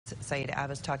Saeed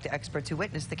Abbas talked to experts who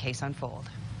witnessed the case unfold.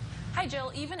 Hi,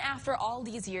 Jill. Even after all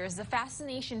these years, the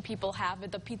fascination people have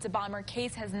with the pizza bomber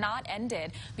case has not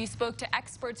ended. We spoke to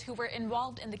experts who were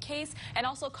involved in the case and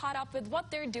also caught up with what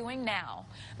they're doing now.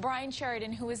 Brian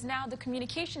Sheridan, who is now the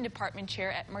communication department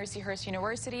chair at Mercyhurst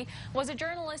University, was a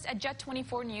journalist at Jet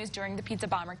 24 News during the pizza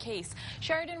bomber case.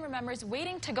 Sheridan remembers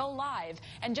waiting to go live,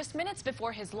 and just minutes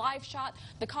before his live shot,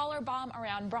 the collar bomb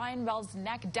around Brian Wells'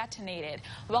 neck detonated.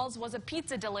 Wells was a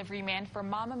pizza delivery man for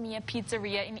Mamma Mia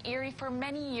Pizzeria in Erie for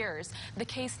many years. The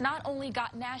case not only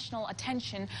got national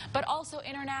attention, but also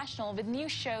international, with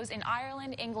news shows in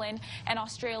Ireland, England, and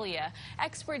Australia.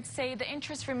 Experts say the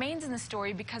interest remains in the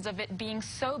story because of it being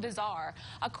so bizarre.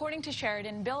 According to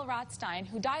Sheridan, Bill Rothstein,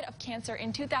 who died of cancer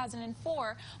in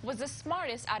 2004, was the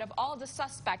smartest out of all the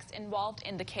suspects involved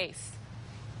in the case.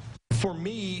 For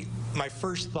me, my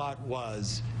first thought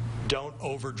was, don't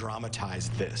over-dramatize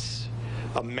this.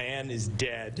 A man is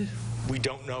dead. We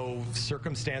don't know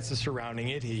circumstances surrounding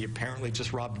it. He apparently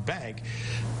just robbed a bank.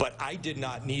 But I did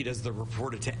not need, as the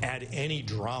reporter, to add any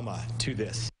drama to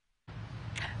this.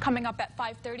 Coming up at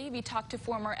 5:30, we talked to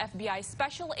former FBI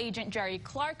Special Agent Jerry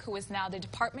Clark, who is now the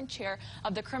department chair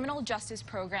of the Criminal Justice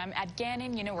Program at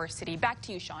Gannon University. Back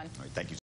to you, Sean. All right, thank you.